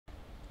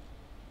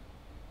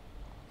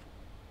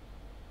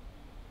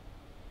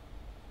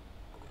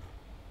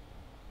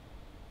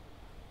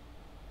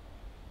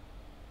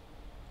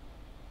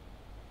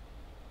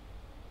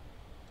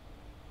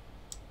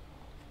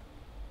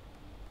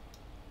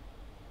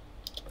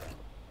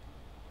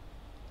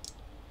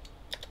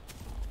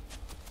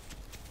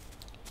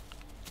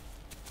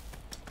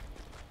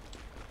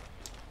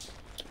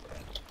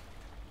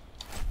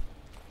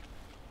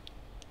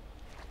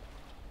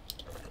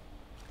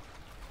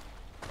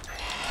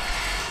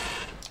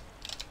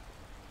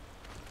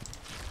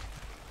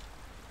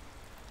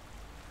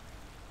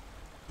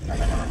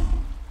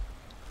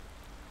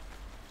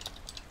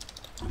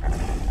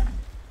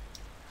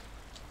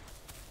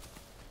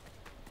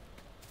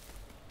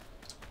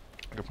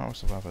probably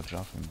survive a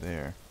drop from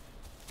there,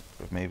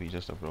 but maybe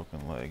just a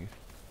broken leg.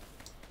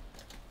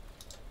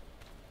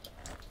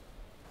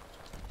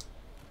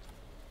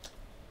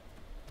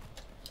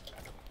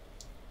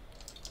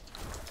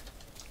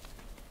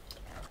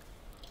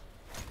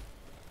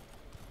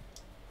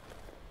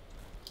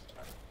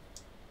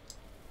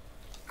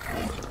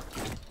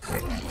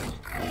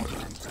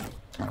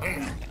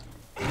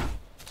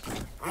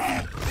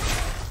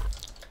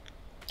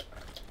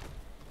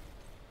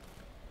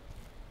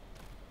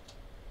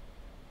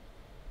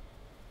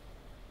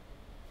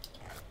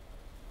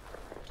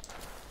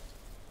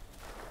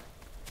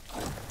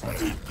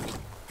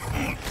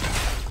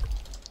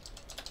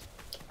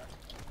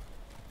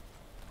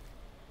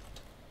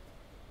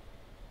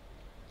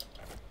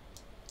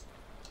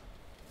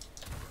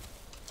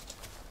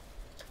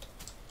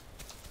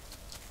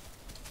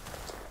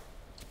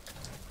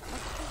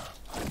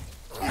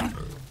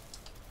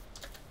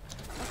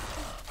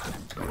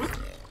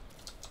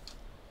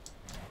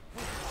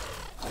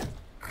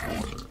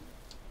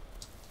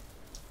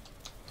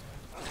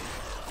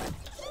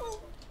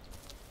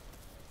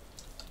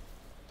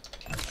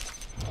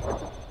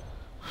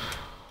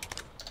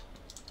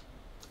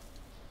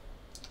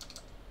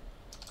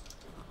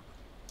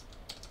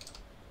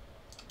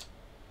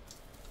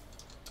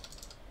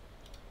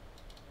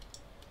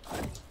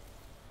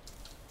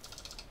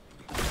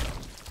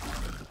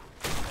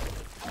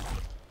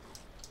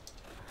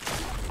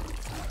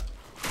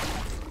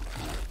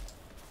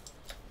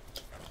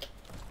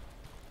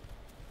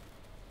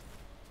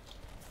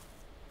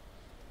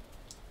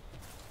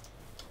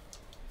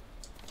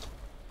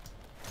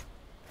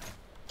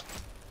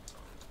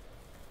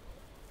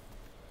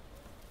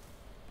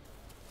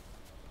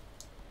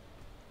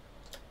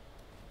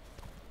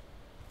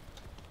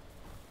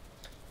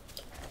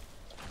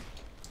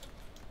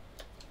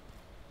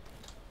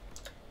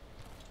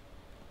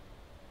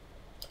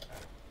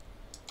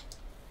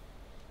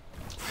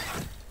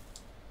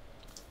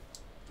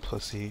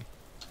 Pussy.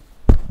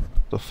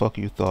 The fuck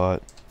you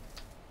thought?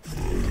 I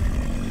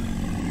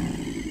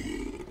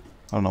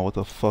don't know what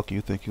the fuck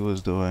you think you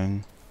was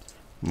doing.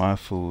 My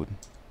food.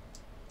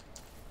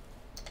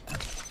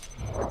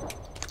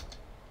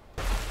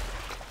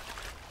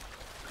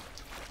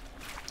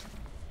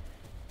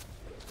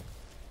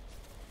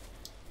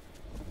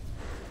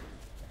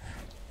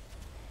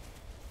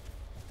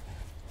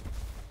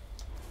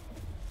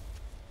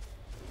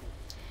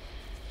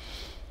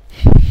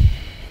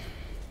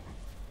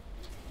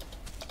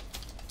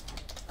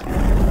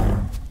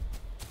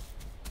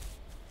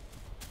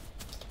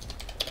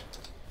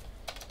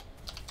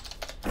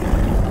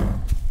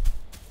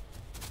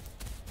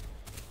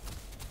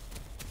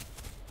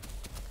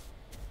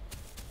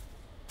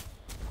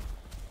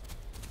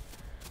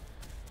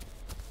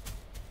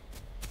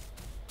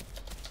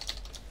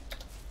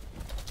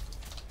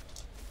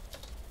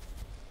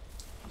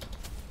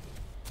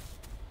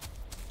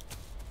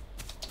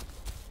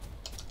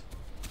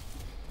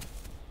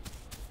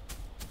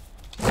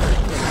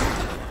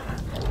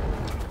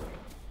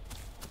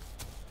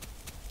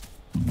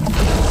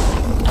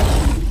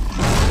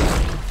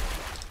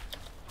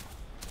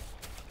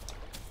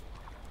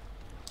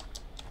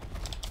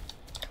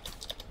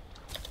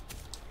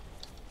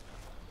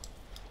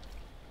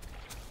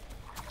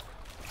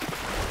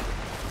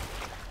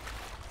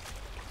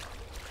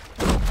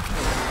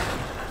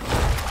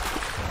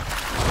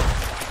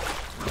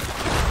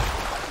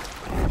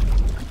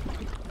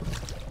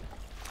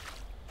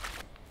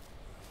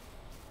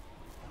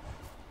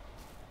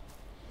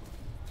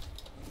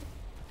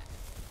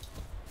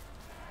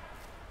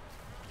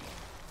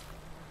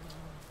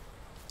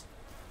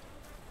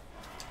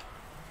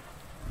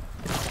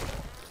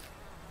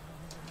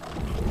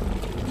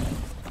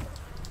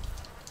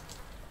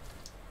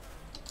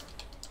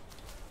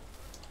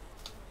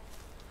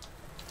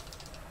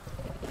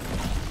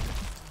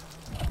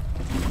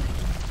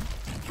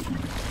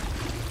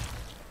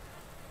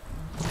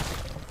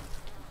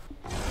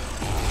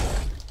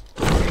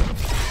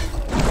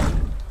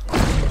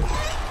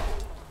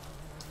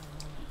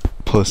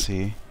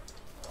 Pussy.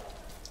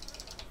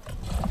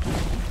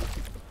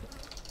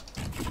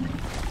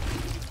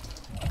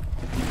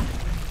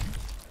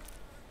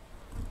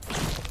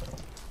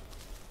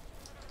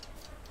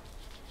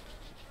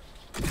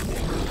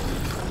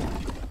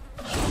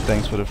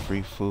 Thanks for the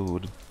free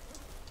food.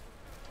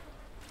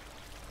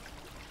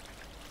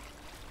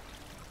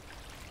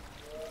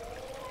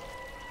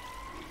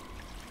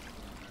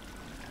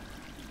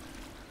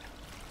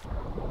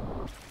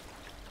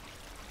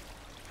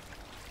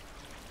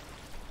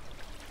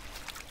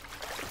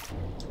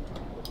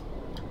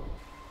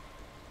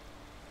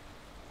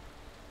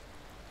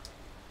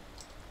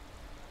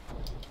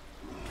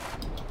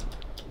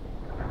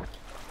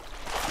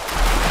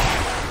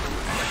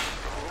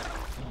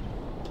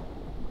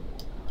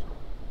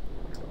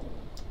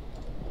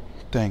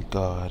 Thank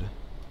God.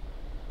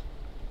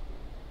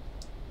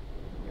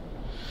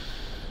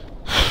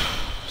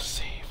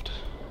 Saved.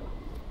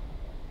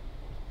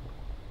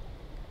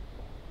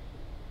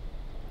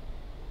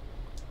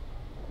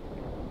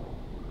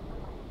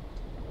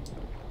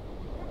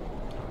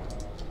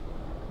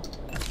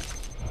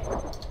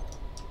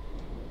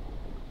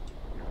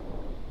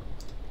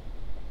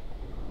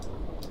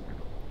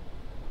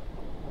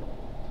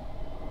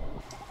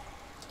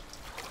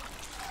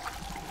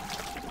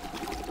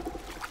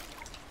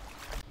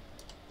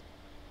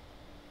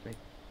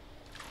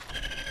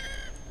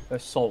 They're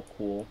so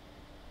cool.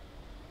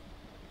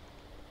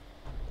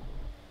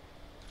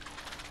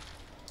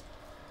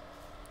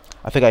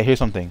 I think I hear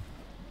something.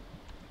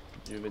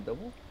 You have a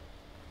double?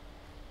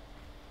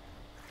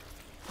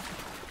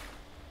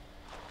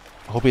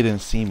 I hope he didn't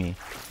see me.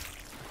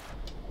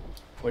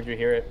 Where'd you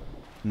hear it?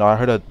 No, I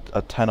heard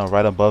a tenno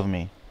right above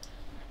me.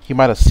 He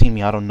might have seen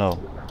me, I don't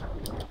know.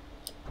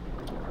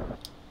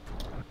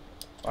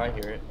 Oh, I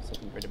hear it.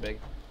 Something pretty big.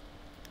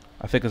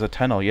 I think it's a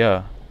tenno,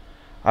 yeah.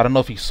 I don't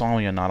know if he saw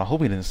me or not. I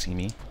hope he didn't see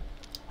me.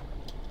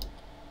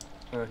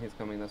 Oh, he's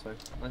coming this way.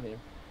 I hear him.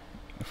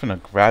 I'm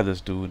finna grab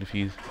this dude if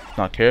he's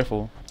not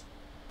careful.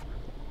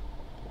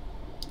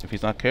 If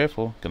he's not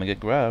careful, gonna get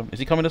grabbed.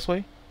 Is he coming this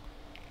way?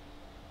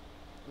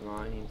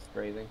 No, he's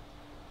grazing.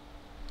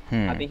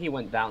 Hmm. I think he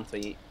went down to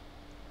eat.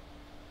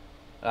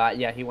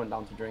 Yeah, he went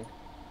down to drink.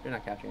 You're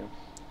not catching him.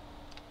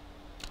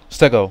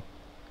 Stego.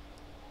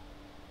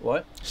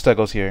 What?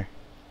 Stego's here.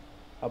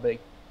 How big?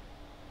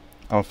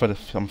 I'm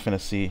finna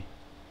see.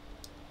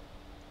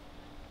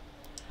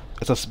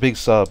 It's a big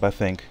sub, I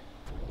think.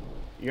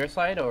 Your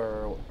side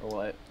or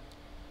what?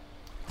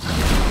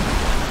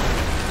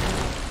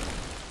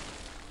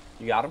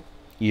 You got him?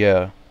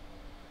 Yeah.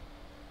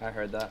 I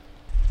heard that.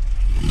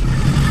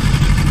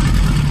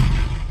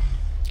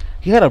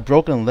 He had a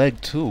broken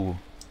leg too.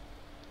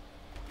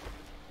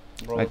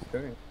 Bro, Like, what's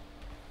cooking?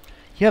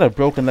 he had a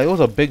broken leg. It was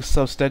a big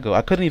sub Stego.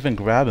 I couldn't even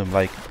grab him.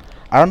 Like,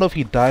 I don't know if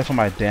he died from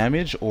my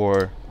damage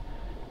or...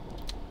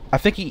 I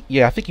think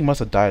he must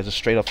have died just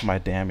straight up from my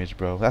damage,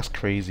 bro. That's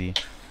crazy.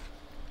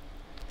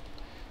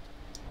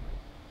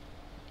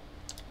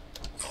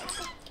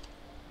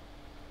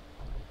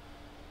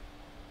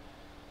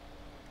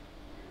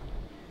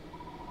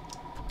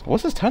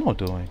 What's this tunnel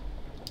doing?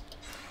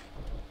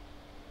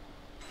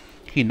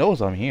 He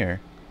knows I'm here.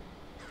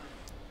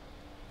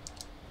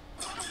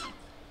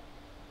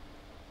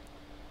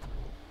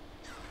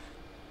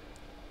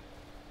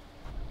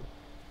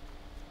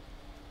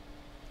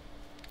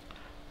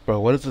 Bro,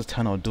 what is this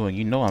tunnel doing?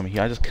 You know I'm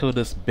here. I just killed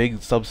this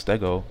big sub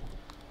Stego.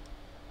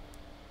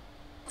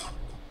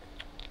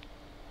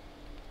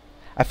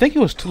 I think he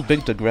was too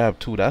big to grab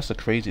too. That's the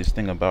craziest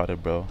thing about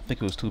it, bro. I think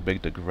he was too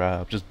big to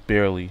grab. Just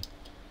barely.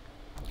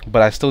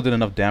 But I still did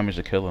enough damage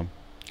to kill him.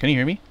 Can you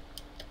hear me?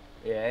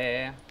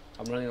 Yeah.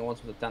 I'm running the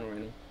ones with the tunnel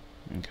right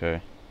now.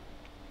 Okay.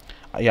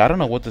 Yeah, I don't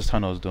know what this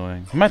tunnel is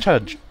doing. He might try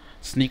to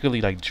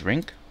sneakily like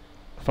drink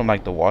from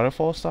like the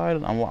waterfall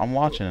side. I'm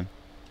watching.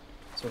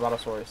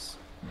 Ceratosaurus.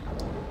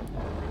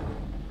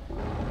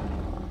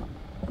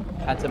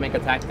 Had to make a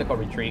tactical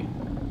retreat.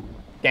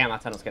 Damn,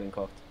 that tunnel's getting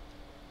cooked.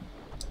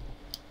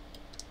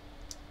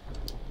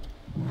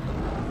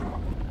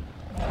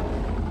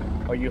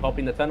 Are you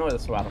hoping the tunnel or the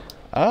Ceratosaurus?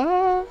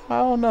 I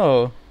don't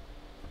know.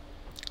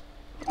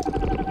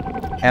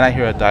 And I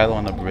hear a Deino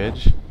on the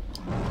bridge.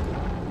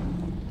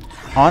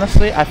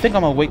 Honestly, I think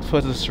I'm gonna wait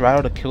for the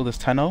Ceratosaurus to kill this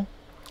Tenno.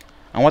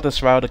 I want the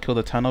Ceratosaurus to kill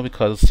the Tenno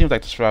because it seems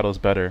like the Ceratosaurus is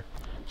better.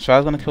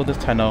 Ceratosaurus gonna kill this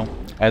Tenno,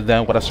 and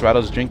then while the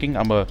Ceratosaurus is drinking,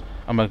 I'm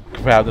gonna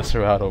grab the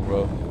Ceratosaurus,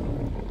 bro.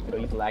 Yo,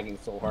 he's lagging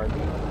so hard.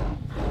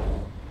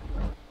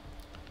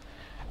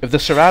 If the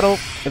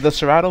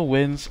Ceratosaurus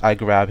wins, I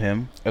grab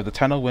him. If the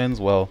Tenno wins,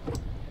 well,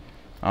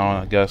 I don't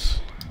know, I guess.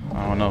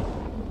 I don't know.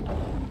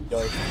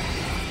 Yo,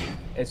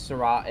 is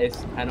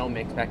Tenno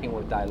mixed packing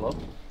with Deino?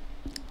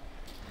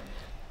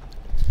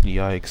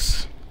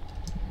 Yikes.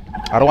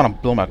 I don't want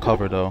to blow my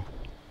cover though.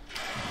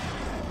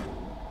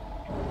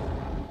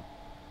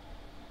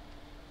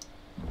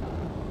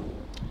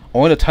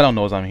 Only the Tenno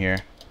knows I'm here.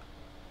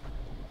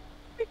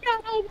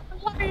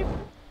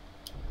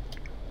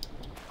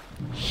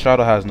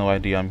 Shadow has no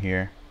idea I'm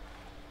here.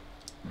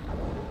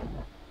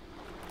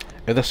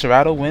 If the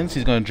Ceratosaurus wins,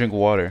 he's gonna drink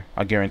water.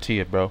 I guarantee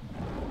it, bro.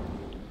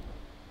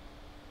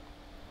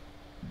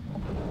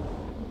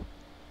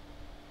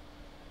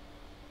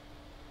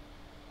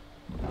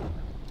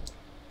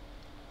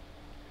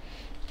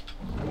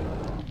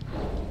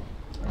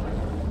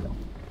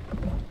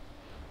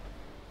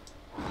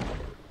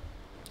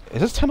 Is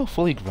this Tenno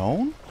fully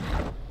grown?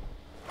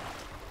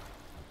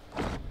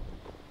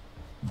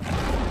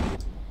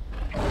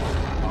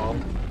 No.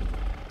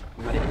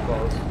 Not even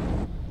close.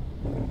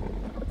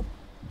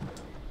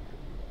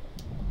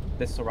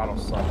 This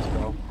Ceratosaurus sucks,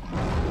 bro.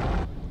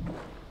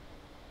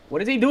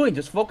 What is he doing?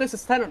 Just focus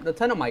the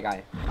Tenno, my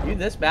guy. You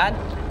this bad?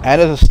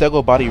 And there's a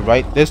Stego body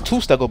right. There's two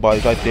Stego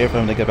bodies right there for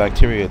him to get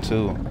bacteria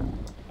too.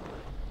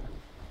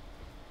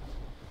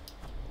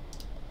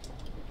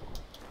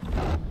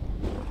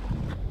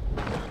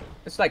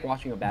 It's like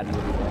watching a bad movie,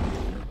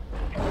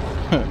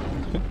 bro.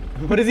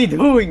 What is he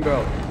doing,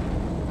 bro?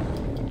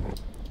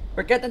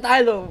 Forget the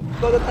Deino.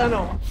 Go to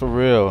Tenno. For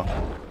real.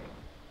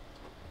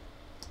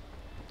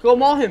 Go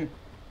maul him.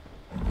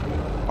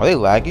 Are they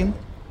lagging?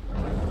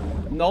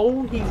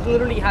 No, he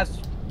literally has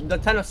the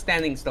Tenno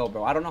standing still,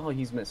 bro. I don't know how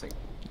he's missing.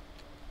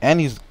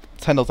 And he's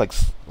Tenno's like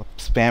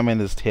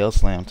spamming his tail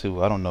slam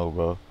too. I don't know,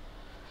 bro.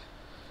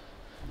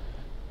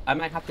 I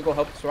might have to go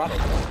help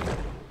Ceratosaurus.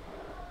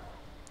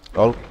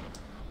 Oh,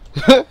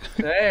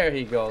 There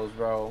he goes,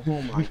 bro.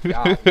 Oh my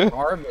god,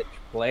 garbage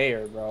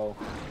player, bro.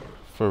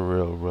 For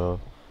real, bro.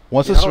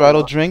 Once the You know Serato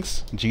what?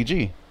 drinks,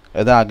 GG.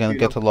 And then I'm gonna You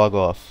get know- to log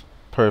off.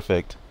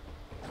 Perfect.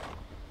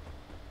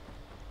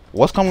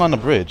 What's coming on the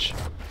bridge?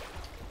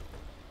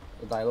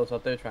 The Dilo's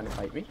up there trying to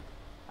fight me.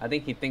 I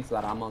think he thinks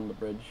that I'm on the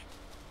bridge.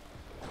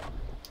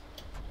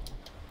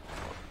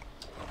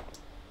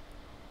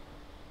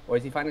 Or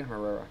is he fighting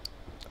Herrera?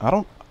 I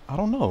don't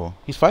know.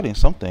 He's fighting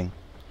something.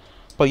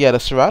 But yeah, the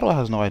Serato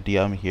has no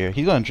idea I'm here.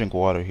 He's gonna drink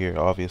water here,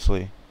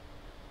 obviously.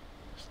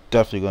 He's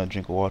definitely gonna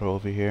drink water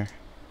over here.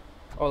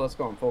 Oh, let's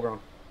go. I'm full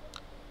ground.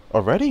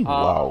 Already?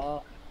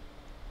 Wow.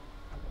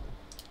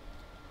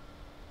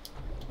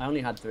 I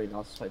only had 3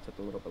 dots, so I took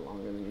a little bit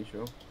longer than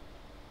usual.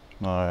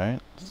 Alright,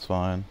 it's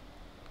fine.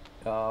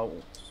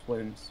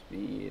 Swim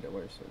speed.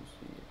 Where's swim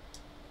speed?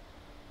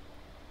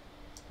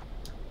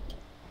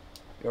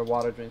 Your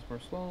water drains more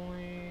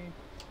slowly.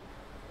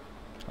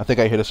 I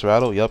think I hear the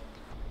Serato, yep.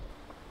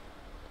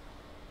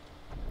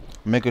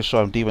 Making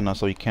sure I'm deep enough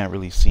so he can't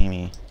really see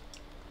me.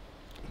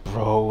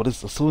 Bro, as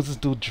soon as this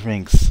dude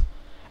drinks.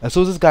 As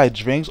soon as this guy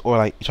drinks or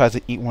like tries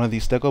to eat one of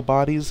these Stego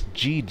bodies,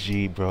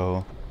 GG,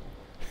 bro.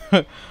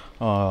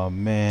 Oh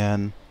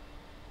man.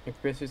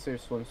 Increases your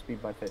swim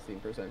speed by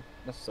 15%.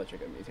 That's such a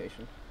good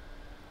mutation.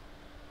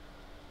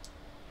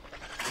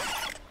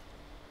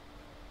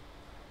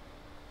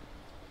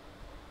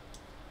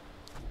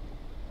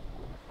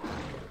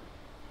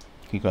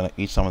 He's gonna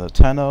eat some of the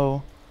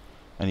Tenno,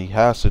 and he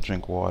has to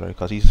drink water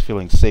because he's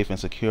feeling safe and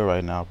secure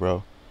right now,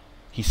 bro.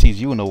 He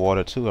sees you in the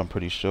water too, I'm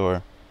pretty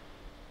sure.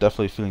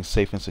 Definitely feeling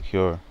safe and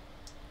secure.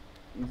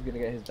 He's gonna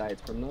get his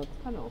diets from the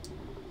tunnel.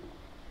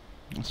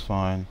 That's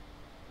fine.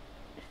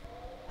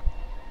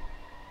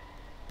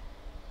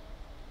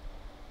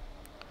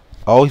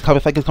 Oh, he's coming. I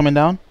think he's coming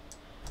down.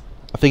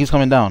 I think he's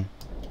coming down.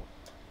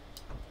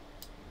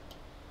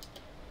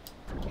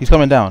 He's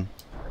coming down.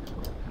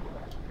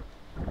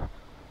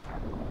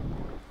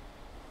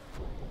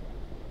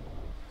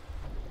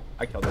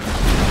 I killed him.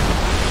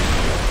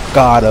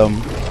 Got him.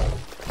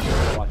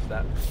 Watch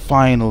that.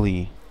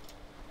 Finally.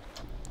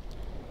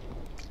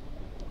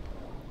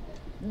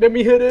 Let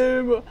me hit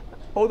him!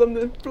 Hold him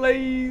in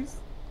place!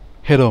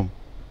 Hit him.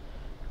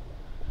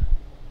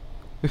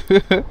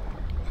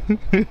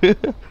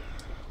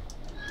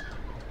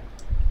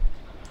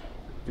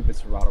 Stupid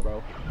Serato,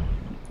 bro.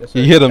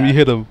 You hit him, you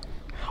hit him.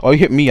 Oh, you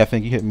hit me, I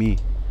think you hit me.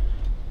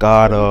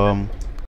 Got him.